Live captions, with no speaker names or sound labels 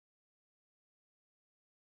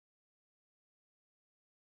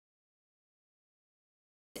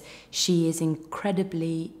She is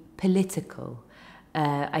incredibly political.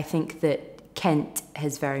 I think that Kent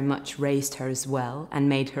has very much raised her as well and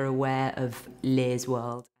made her aware of Lear's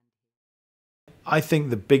world. I think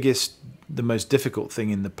the most difficult thing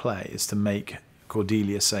in the play is to make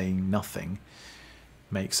Cordelia saying nothing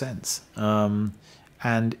make sense.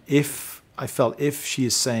 And if she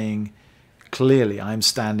is saying, clearly I'm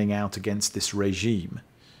standing out against this regime,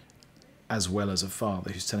 as well as a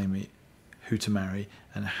father who's telling me who to marry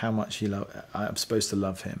and how much I'm supposed to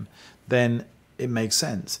love him, then it makes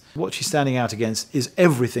sense. What she's standing out against is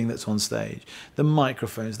everything that's on stage. The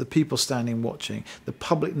microphones, the people standing watching, the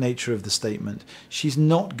public nature of the statement. She's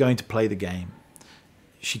not going to play the game.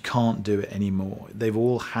 She can't do it anymore. They've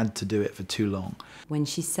all had to do it for too long. When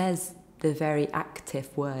she says the very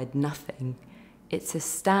active word, nothing, it's a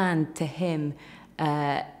stand to him,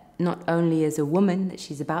 not only as a woman that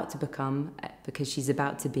she's about to become, because she's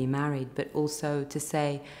about to be married, but also to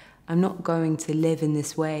say, I'm not going to live in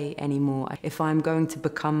this way anymore. If I'm going to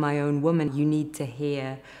become my own woman, you need to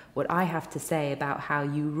hear what I have to say about how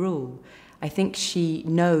you rule. I think she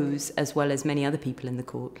knows, as well as many other people in the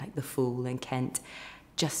court, like the Fool and Kent,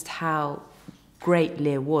 just how great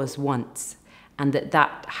Lear was once, and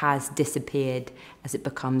that has disappeared as it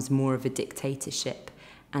becomes more of a dictatorship.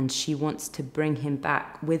 And she wants to bring him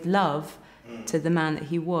back with love to the man that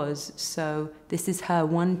he was. So this is her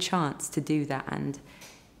one chance to do that, and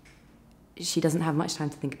she doesn't have much time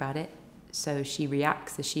to think about it. So she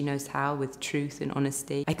reacts as she knows how, with truth and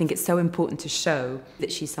honesty. I think it's so important to show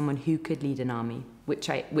that she's someone who could lead an army, which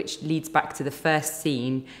leads back to the first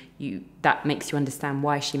scene. That makes you understand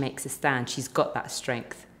why she makes a stand. She's got that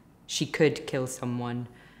strength. She could kill someone.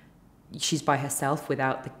 She's by herself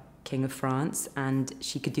without the King of France, and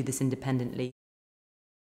she could do this independently.